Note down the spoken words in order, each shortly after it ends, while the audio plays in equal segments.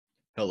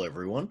Hello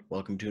everyone,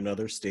 welcome to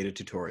another Stata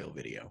tutorial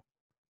video.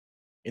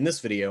 In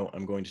this video,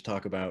 I'm going to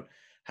talk about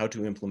how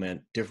to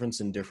implement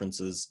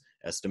difference-in-differences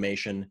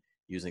estimation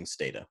using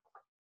Stata.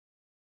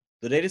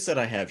 The dataset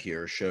I have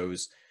here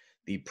shows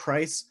the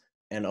price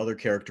and other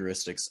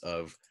characteristics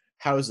of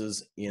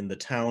houses in the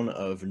town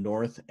of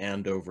North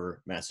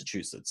Andover,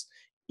 Massachusetts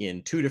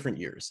in two different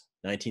years,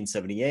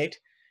 1978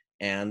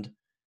 and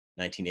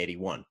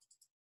 1981.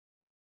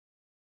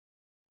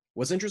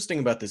 What's interesting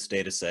about this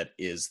dataset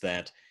is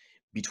that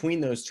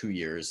between those 2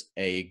 years,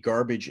 a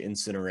garbage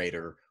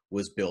incinerator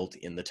was built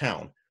in the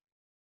town.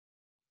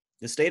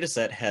 This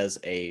dataset has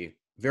a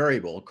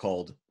variable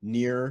called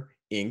near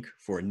inc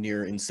for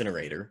near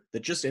incinerator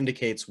that just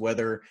indicates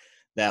whether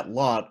that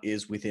lot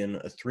is within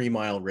a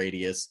 3-mile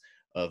radius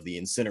of the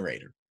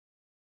incinerator,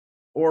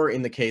 or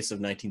in the case of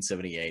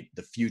 1978,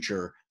 the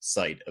future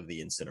site of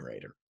the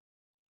incinerator.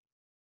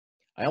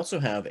 I also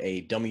have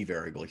a dummy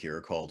variable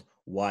here called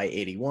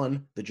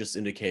y81 that just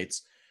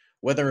indicates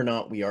whether or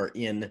not we are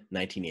in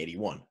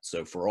 1981.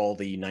 So for all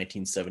the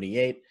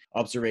 1978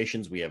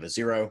 observations, we have a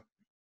 0,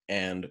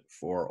 and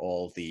for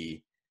all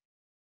the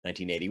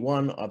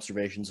 1981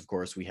 observations, of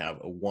course, we have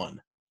a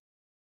 1.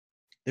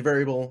 The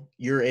variable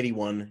year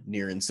 81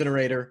 near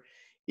incinerator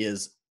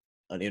is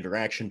an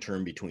interaction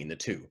term between the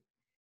two.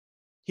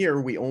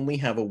 Here, we only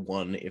have a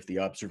 1 if the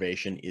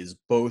observation is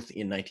both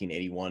in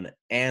 1981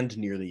 and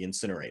near the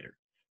incinerator.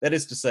 That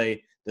is to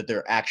say that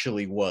there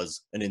actually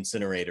was an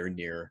incinerator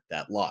near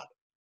that lot.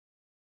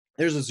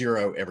 There's a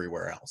 0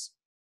 everywhere else.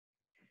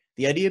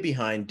 The idea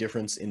behind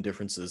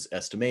difference-in-differences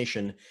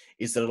estimation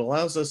is that it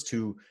allows us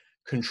to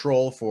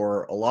control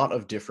for a lot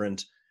of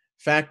different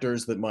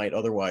factors that might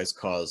otherwise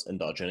cause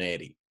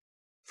endogeneity.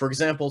 For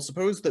example,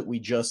 suppose that we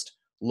just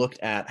looked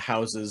at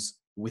houses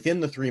within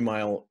the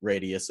 3-mile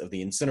radius of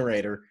the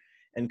incinerator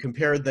and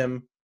compared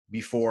them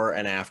before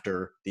and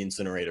after the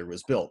incinerator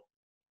was built.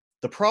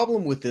 The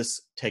problem with this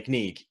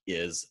technique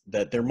is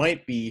that there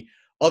might be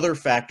other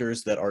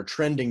factors that are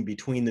trending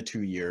between the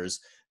 2 years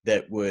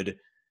that would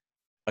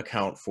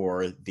account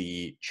for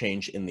the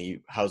change in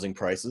the housing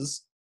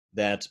prices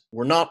that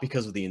were not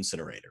because of the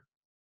incinerator.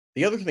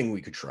 The other thing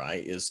we could try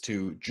is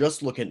to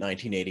just look at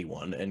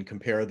 1981 and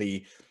compare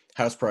the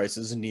house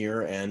prices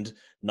near and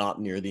not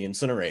near the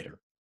incinerator.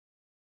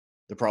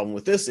 The problem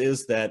with this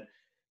is that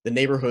the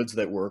neighborhoods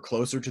that were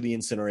closer to the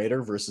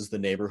incinerator versus the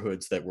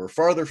neighborhoods that were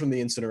farther from the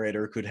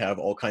incinerator could have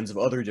all kinds of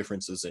other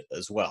differences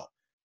as well.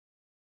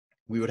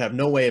 We would have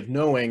no way of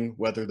knowing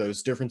whether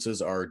those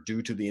differences are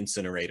due to the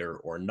incinerator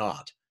or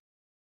not.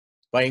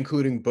 By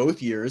including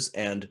both years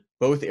and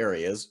both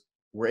areas,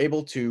 we're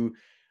able to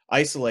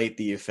isolate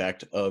the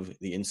effect of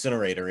the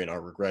incinerator in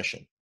our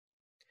regression.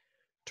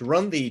 To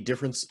run the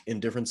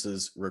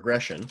difference-in-differences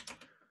regression,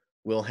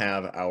 we'll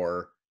have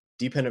our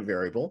dependent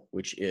variable,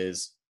 which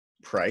is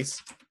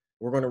price.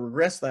 We're going to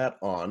regress that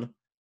on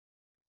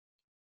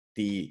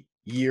the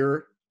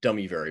year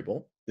dummy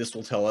variable. This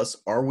will tell us,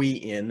 are we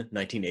in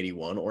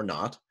 1981 or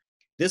not?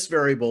 This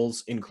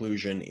variable's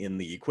inclusion in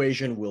the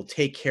equation will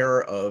take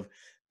care of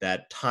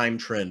that time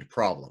trend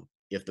problem.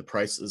 If the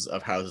prices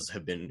of houses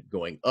have been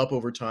going up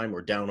over time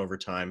or down over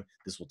time,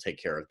 this will take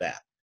care of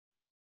that.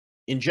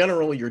 In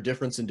general, your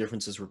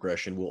difference-in-differences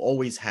regression will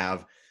always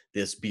have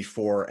this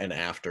before and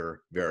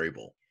after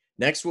variable.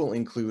 Next, we'll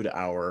include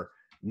our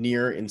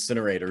near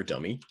incinerator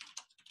dummy.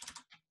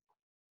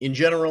 In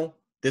general,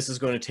 this is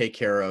going to take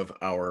care of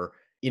our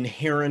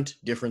inherent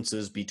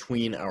differences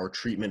between our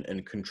treatment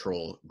and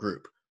control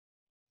group.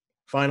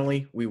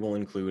 Finally, we will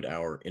include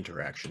our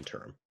interaction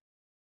term.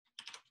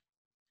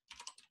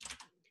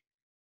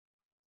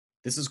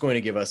 This is going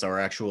to give us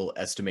our actual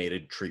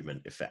estimated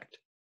treatment effect.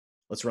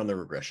 Let's run the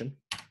regression.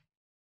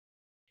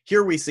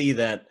 Here we see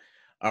that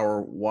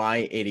our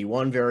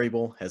y81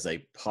 variable has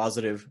a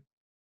positive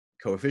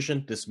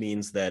coefficient. This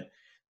means that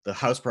the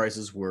house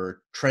prices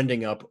were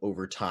trending up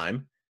over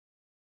time.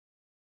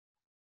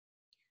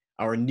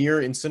 Our near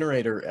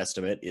incinerator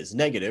estimate is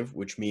negative,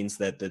 which means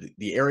that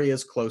the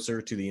areas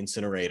closer to the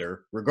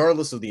incinerator,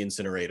 regardless of the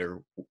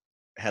incinerator,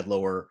 had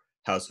lower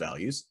house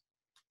values.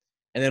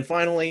 And then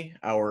finally,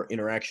 our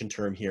interaction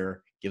term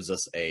here gives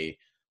us a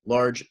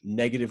large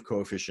negative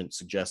coefficient,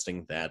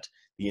 suggesting that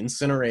the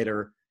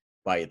incinerator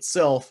by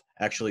itself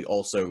actually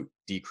also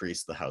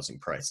decreased the housing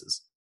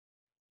prices.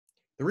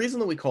 The reason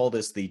that we call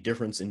this the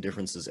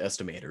difference-in-differences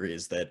estimator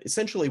is that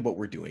essentially what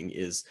we're doing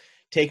is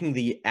taking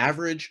the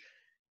average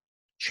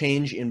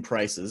change in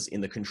prices in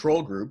the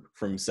control group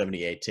from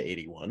 78 to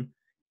 81,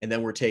 and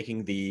then we're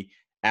taking the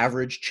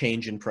average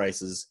change in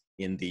prices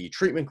in the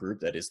treatment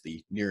group, that is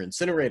the near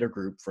incinerator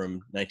group, from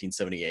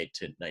 1978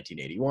 to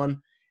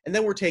 1981, and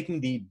then we're taking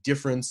the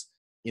difference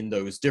in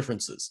those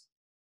differences.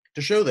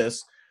 To show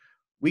this,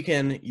 we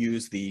can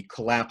use the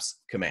collapse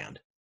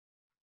command.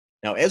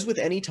 Now, as with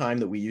any time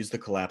that we use the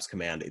collapse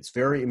command, it's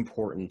very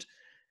important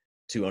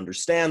to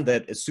understand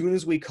that as soon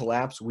as we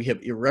collapse, we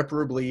have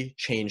irreparably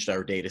changed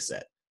our data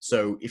set.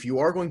 So if you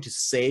are going to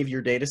save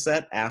your data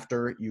set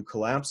after you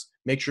collapse,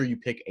 make sure you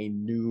pick a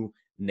new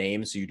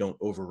name so you don't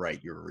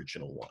overwrite your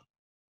original one.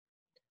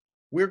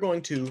 we're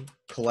going to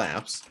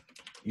collapse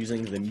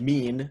using the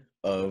mean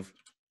of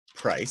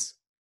price,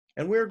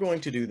 and we're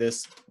going to do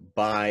this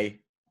by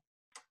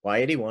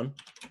Y81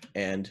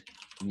 and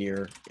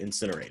near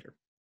incinerator.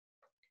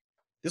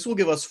 This will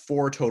give us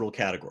 4 total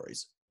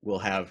categories. We'll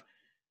have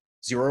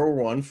 0 or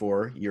 1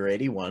 for year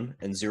 81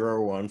 and 0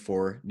 or 1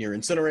 for near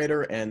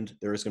incinerator, and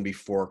there's going to be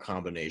 4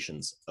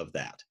 combinations of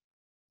that.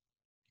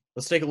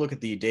 Let's take a look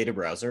at the data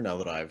browser now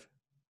that I've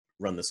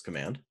run this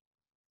command.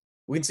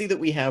 We can see that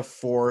we have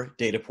 4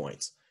 data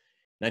points: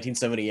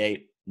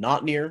 1978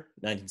 not near,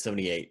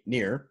 1978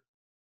 near,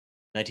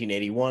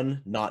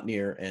 1981 not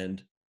near,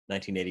 and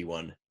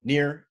 1981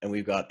 near, and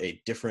we've got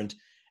a different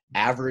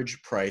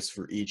average price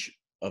for each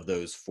of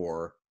those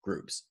 4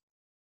 groups.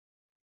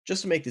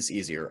 Just to make this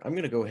easier, I'm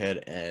going to go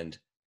ahead and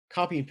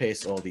copy and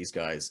paste all these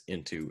guys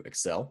into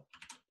Excel.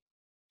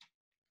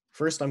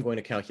 First, I'm going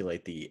to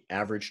calculate the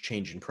average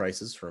change in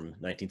prices from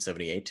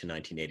 1978 to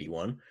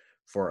 1981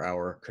 for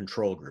our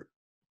control group.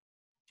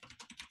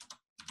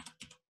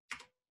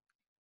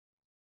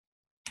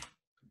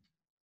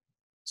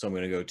 So I'm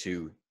going to go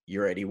to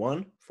year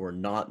 81 for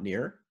not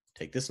near,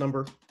 take this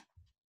number,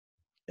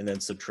 and then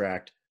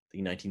subtract the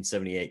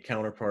 1978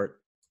 counterpart.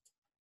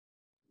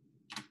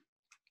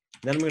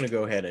 Then I'm going to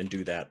go ahead and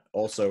do that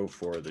also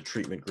for the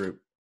treatment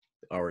group,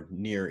 our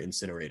near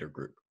incinerator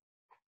group.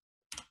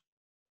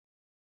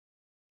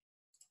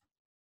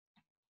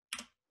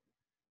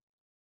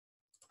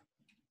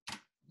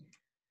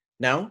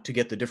 Now, to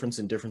get the difference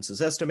in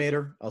differences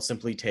estimator, I'll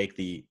simply take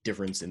the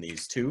difference in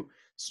these two,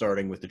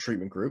 starting with the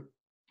treatment group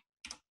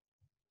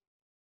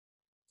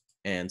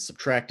and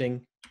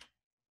subtracting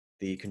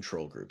the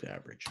control group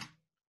average.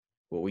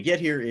 What we get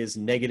here is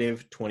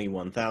negative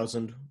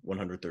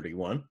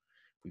 21,131.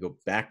 We go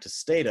back to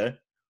Stata,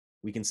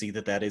 we can see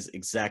that that is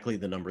exactly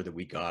the number that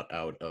we got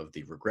out of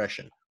the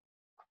regression.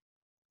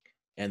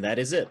 And that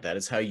is it. That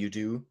is how you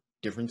do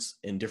difference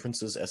in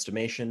differences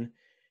estimation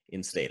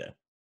in Stata.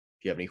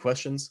 If you have any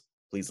questions,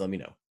 please let me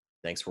know.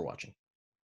 Thanks for watching.